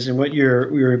calling is and what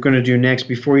you're going to do next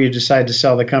before you decide to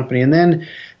sell the company. And then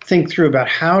think through about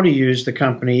how to use the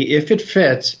company, if it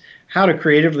fits, how to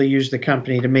creatively use the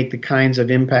company to make the kinds of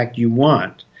impact you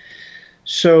want.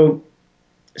 So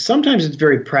sometimes it's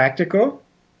very practical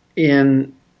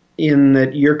in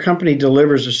that your company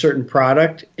delivers a certain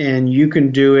product and you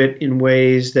can do it in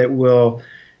ways that will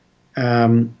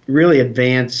really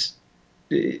advance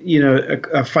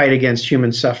a fight against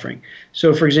human suffering.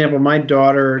 So, for example, my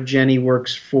daughter, Jenny,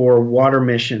 works for Water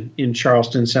Mission in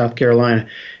Charleston, South Carolina,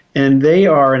 and they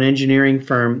are an engineering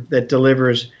firm that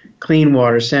delivers clean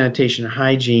water, sanitation, and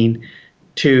hygiene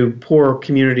to poor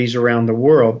communities around the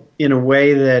world in a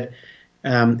way that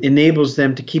enables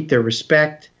them to keep their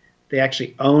respect. They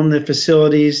actually own the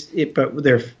facilities, but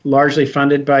they're largely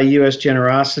funded by U.S.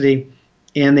 generosity,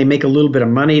 and they make a little bit of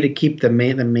money to keep them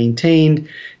maintained.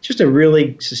 Just a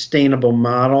really sustainable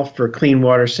model for clean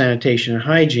water, sanitation, and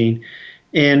hygiene.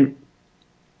 And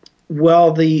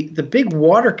well, the big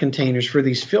water containers for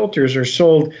these filters are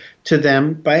sold to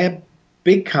them by a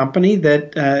big company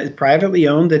that is privately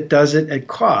owned that does it at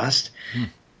cost.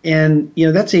 And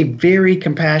that's a very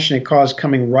compassionate cause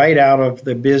coming right out of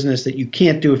the business that you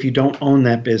can't do if you don't own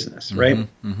that business, right?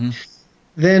 Mm-hmm.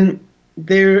 Then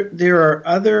there are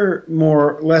other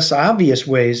more less obvious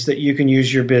ways that you can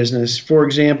use your business. For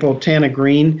example, Tana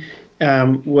Green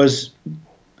was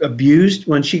abused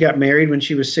when she got married when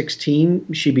she was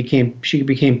 16. She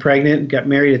became pregnant and got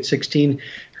married at 16.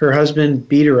 Her husband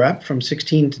beat her up from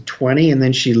 16 to 20, and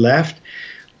then she left.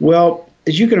 Well,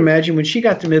 as you can imagine, when she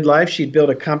got to midlife, she'd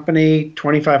built a company,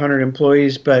 2,500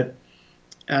 employees, but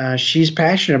she's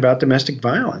passionate about domestic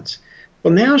violence.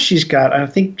 Well, now she's got, I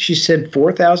think she said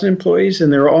 4,000 employees,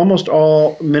 and they're almost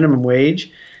all minimum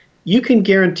wage. You can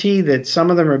guarantee that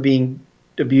some of them are being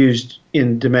abused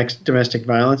in domestic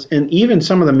violence, and even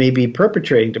some of them may be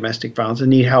perpetrating domestic violence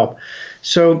and need help.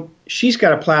 So she's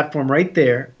got a platform right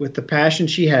there with the passion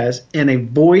she has and a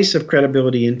voice of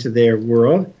credibility into their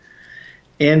world.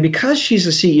 And because she's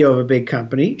the CEO of a big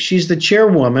company, she's the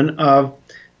chairwoman of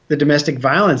the Domestic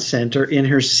Violence Center in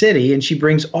her city, and she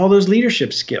brings all those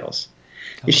leadership skills.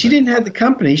 If she didn't have the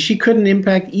company, she couldn't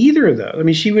impact either of those. I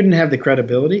mean, she wouldn't have the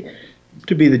credibility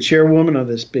to be the chairwoman of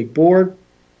this big board.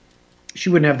 She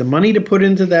wouldn't have the money to put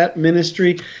into that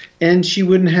ministry, and she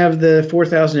wouldn't have the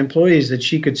 4,000 employees that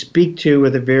she could speak to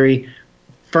with a very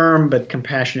firm but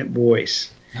compassionate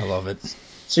voice. I love it.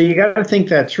 So you got to think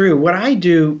that through. What I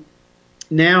do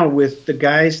now with the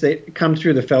guys that come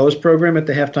through the fellows program at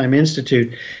the Halftime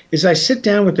Institute is I sit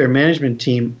down with their management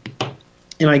team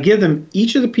and I give them,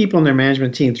 each of the people in their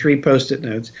management team, 3 Post-it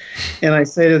notes, and I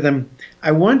say to them,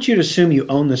 I want you to assume you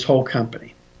own this whole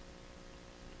company.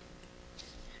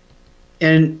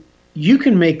 And you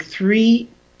can make 3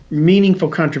 meaningful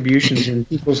contributions in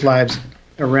people's lives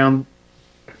around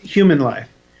human life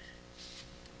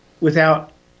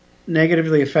without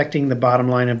negatively affecting the bottom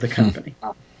line of the company.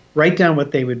 Write down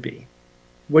what they would be.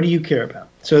 What do you care about?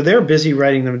 So they're busy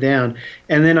writing them down.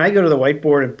 And then I go to the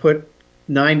whiteboard and put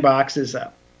 9 boxes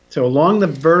up. So along the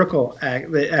vertical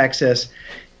the axis,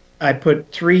 I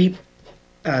put three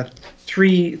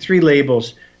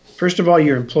labels. First of all,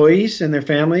 your employees and their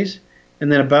families,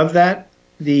 and then above that,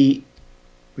 the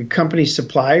company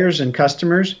suppliers and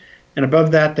customers, and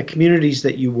above that, the communities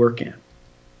that you work in.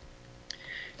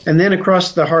 And then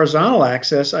across the horizontal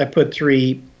axis, I put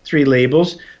three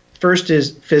labels. First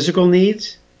is physical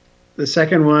needs. The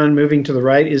second one, moving to the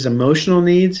right, is emotional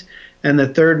needs. And the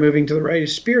third, moving to the right,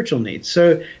 is spiritual needs.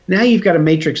 So now you've got a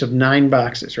matrix of 9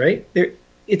 boxes, right?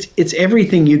 It's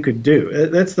everything you could do.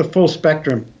 That's the full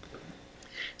spectrum.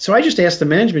 So I just asked the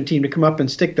management team to come up and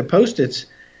stick the Post-its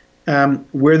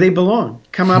where they belong.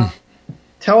 Come up,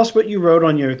 tell us what you wrote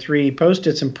on your 3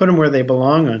 Post-its and put them where they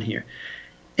belong on here.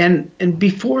 And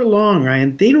before long,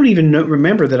 Ryan, they don't even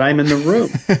remember that I'm in the room.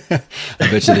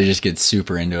 I bet you they just get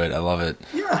super into it. I love it.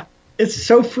 Yeah. It's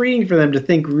so freeing for them to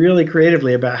think really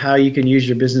creatively about how you can use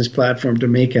your business platform to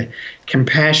make a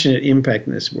compassionate impact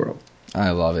in this world. I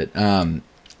love it.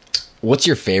 What's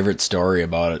your favorite story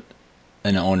about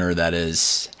an owner that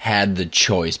has had the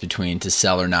choice between to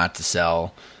sell or not to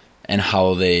sell, and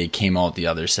how they came out the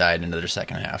other side into their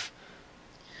second half?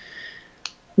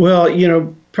 Well,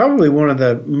 probably one of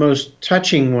the most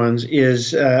touching ones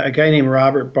is a guy named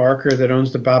Robert Barker that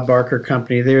owns the Bob Barker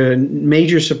Company. They're a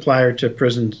major supplier to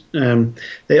prisons.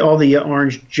 All the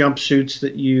orange jumpsuits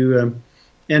that you,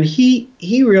 and he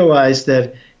realized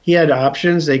that he had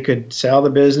options. They could sell the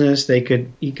business. He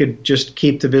could just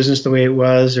keep the business the way it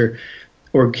was,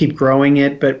 or keep growing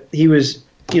it. But he was,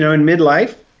 in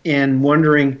midlife and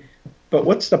wondering, but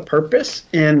what's the purpose?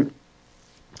 And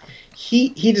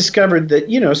he discovered that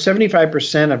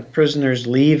 75% of prisoners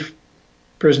leave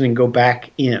prison and go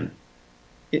back in.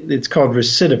 It's called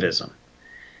recidivism.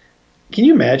 Can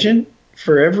you imagine?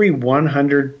 For every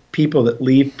 100 people that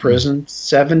leave prison,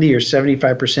 70 or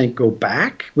 75% go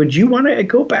back? Would you want to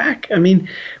go back? I mean,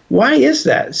 why is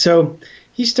that? So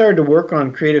he started to work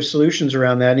on creative solutions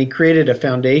around that, and he created a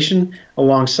foundation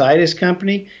alongside his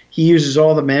company. He uses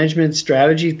all the management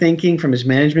strategy thinking from his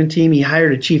management team. He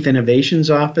hired a chief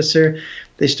innovations officer.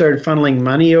 They started funneling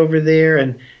money over there,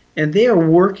 and they are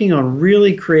working on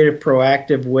really creative,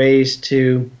 proactive ways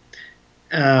to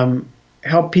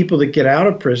help people that get out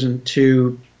of prison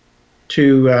to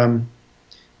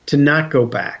not go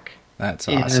back. That's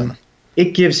awesome. And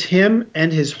it gives him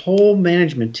and his whole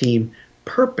management team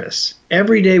purpose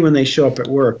every day when they show up at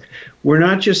work. We're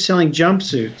not just selling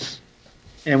jumpsuits,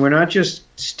 and we're not just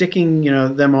sticking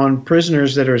them on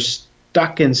prisoners that are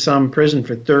stuck in some prison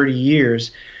for 30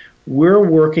 years. We're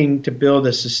working to build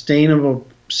a sustainable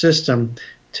system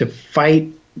to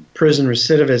fight prison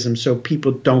recidivism so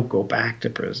people don't go back to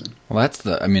prison. Well,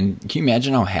 can you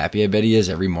imagine how happy I bet he is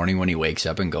every morning when he wakes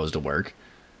up and goes to work?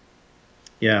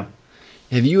 Yeah.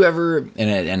 Have you ever,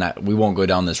 we won't go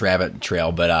down this rabbit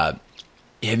trail, but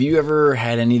have you ever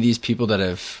had any of these people that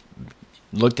have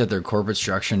looked at their corporate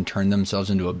structure and turned themselves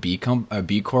into a B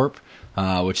Corp,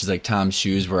 which is like Tom's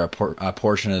Shoes, where a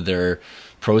portion of their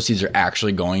proceeds are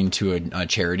actually going to a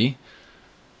charity?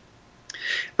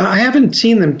 I haven't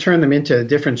seen them turn them into a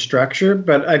different structure,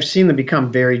 but I've seen them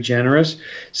become very generous.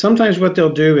 Sometimes what they'll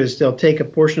do is they'll take a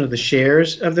portion of the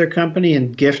shares of their company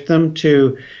and gift them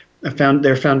to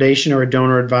their foundation or a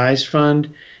donor advised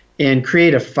fund, and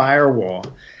create a firewall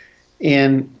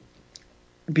and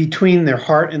between their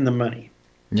heart and the money.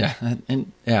 Yeah,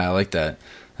 I like that.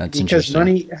 That's because interesting.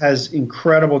 Money has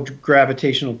incredible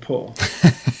gravitational pull.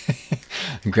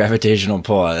 Gravitational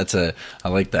pull. I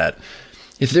like that.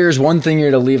 If there's one thing you're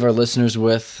to leave our listeners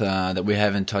with that we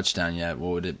haven't touched on yet,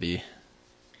 what would it be?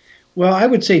 Well, I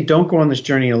would say don't go on this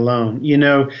journey alone.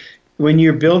 When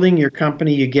you're building your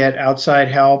company, you get outside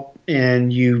help,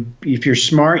 and if you're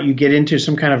smart, you get into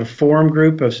some kind of a forum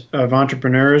group of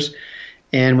entrepreneurs.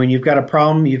 And when you've got a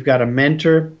problem, you've got a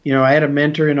mentor. I had a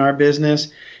mentor in our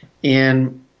business,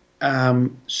 and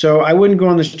so I wouldn't go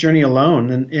on this journey alone.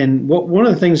 And one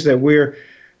of the things that we're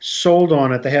sold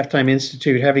on at the Halftime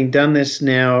Institute, having done this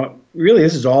now, really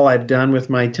this is all I've done with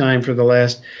my time for the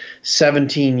last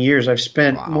 17 years. I've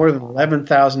spent more than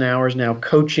 11,000 hours now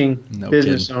coaching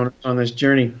business owners on this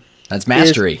journey. That's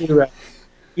mastery.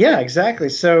 Yeah, exactly.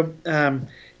 So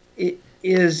they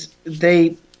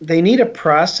need a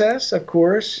process, of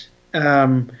course,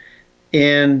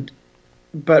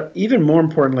 but even more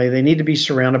importantly, they need to be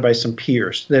surrounded by some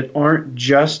peers that aren't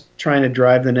just trying to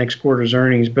drive the next quarter's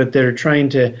earnings, but that are trying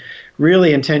to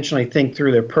really intentionally think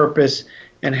through their purpose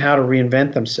and how to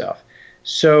reinvent themselves.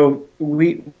 So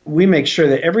we make sure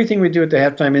that everything we do at the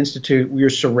Halftime Institute, we're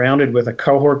surrounded with a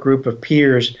cohort group of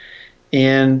peers,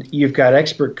 and you've got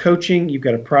expert coaching, you've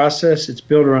got a process, it's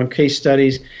built around case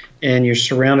studies, and you're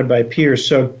surrounded by peers.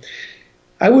 So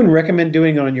I wouldn't recommend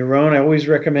doing it on your own. I always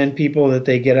recommend people that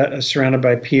they get surrounded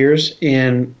by peers.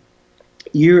 And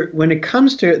when it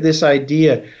comes to this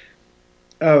idea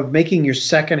of making your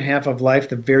second half of life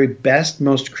the very best,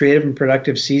 most creative and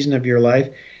productive season of your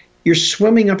life, you're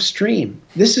swimming upstream.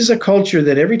 This is a culture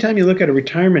that every time you look at a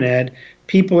retirement ad,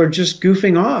 people are just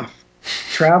goofing off,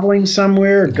 traveling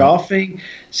somewhere, golfing,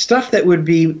 stuff that would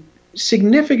be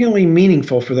significantly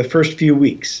meaningful for the first few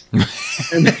weeks.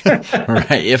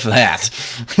 Right, if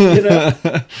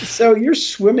that. So you're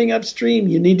swimming upstream.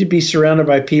 You need to be surrounded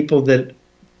by people that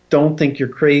don't think you're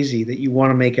crazy, that you want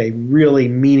to make a really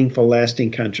meaningful,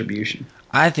 lasting contribution.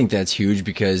 I think that's huge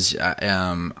because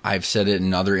I've said it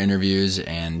in other interviews,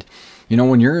 and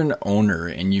when you're an owner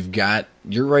and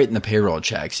you're writing the payroll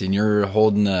checks and you're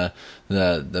holding the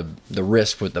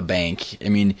risk with the bank. I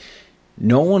mean,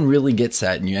 no one really gets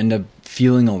that, and you end up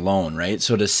feeling alone, right?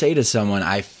 So to say to someone,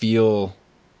 I feel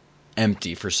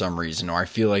empty for some reason, or I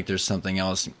feel like there's something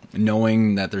else,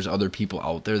 knowing that there's other people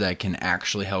out there that can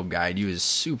actually help guide you is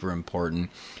super important.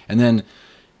 And then,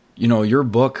 your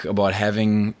book about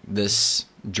having this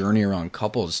journey around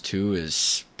couples too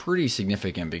is pretty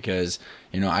significant because,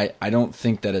 I don't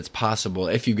think that it's possible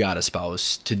if you got a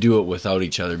spouse to do it without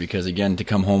each other, because again, to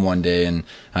come home one day and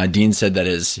Dean said that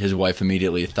his wife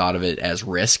immediately thought of it as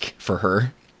risk for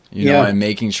her, and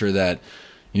making sure that,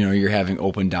 you're having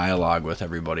open dialogue with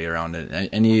everybody around it.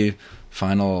 Any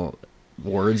final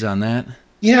words on that?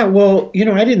 Yeah, well,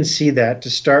 I didn't see that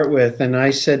to start with. And I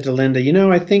said to Linda,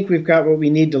 I think we've got what we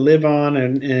need to live on.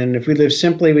 And if we live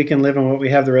simply, we can live on what we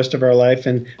have the rest of our life.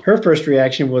 And her first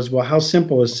reaction was, well, how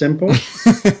simple is simple?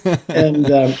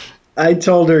 And I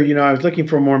told her, I was looking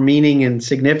for more meaning and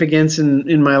significance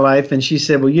in my life. And she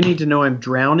said, well, you need to know I'm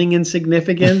drowning in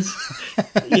significance,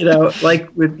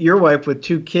 like with your wife with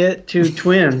two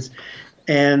twins.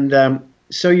 And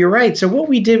so you're right. So what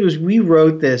we did was we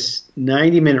wrote this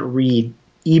 90-minute read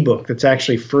ebook that's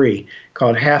actually free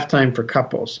called Halftime for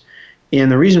Couples.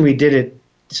 And the reason we did it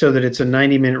so that it's a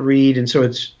 90-minute read and so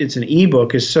it's an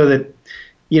ebook is so that,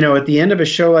 at the end of a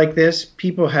show like this,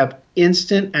 people have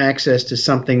instant access to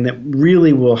something that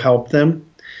really will help them.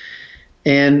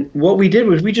 And what we did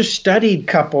was we just studied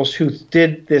couples who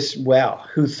did this well,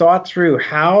 who thought through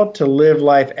how to live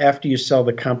life after you sell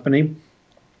the company.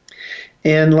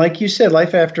 And like you said,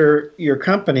 life after your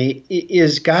company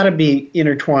is got to be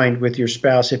intertwined with your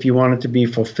spouse if you want it to be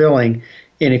fulfilling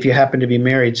and if you happen to be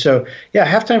married. So, yeah,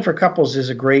 Halftime for Couples is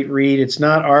a great read. It's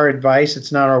not our advice.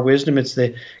 It's not our wisdom. It's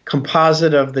the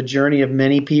composite of the journey of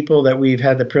many people that we've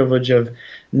had the privilege of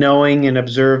knowing and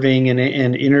observing and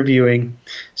interviewing.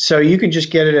 So you can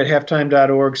just get it at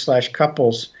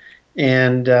halftime.org/couples.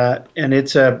 And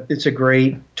it's a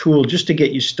great tool just to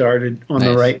get you started on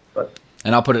the right foot.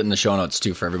 And I'll put it in the show notes,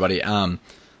 too, for everybody.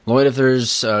 Lloyd, if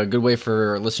there's a good way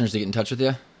for listeners to get in touch with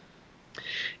you?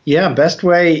 Yeah, best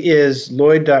way is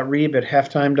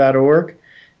lloyd.reeb@halftime.org.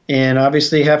 And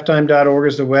obviously, halftime.org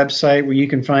is the website where you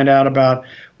can find out about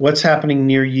what's happening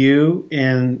near you.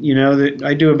 And,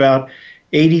 I do about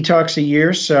 80 talks a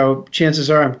year, so chances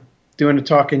are I'm doing a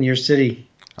talk in your city.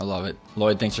 I love it.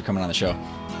 Lloyd, thanks for coming on the show.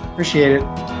 Appreciate it.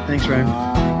 Thanks, Ryan.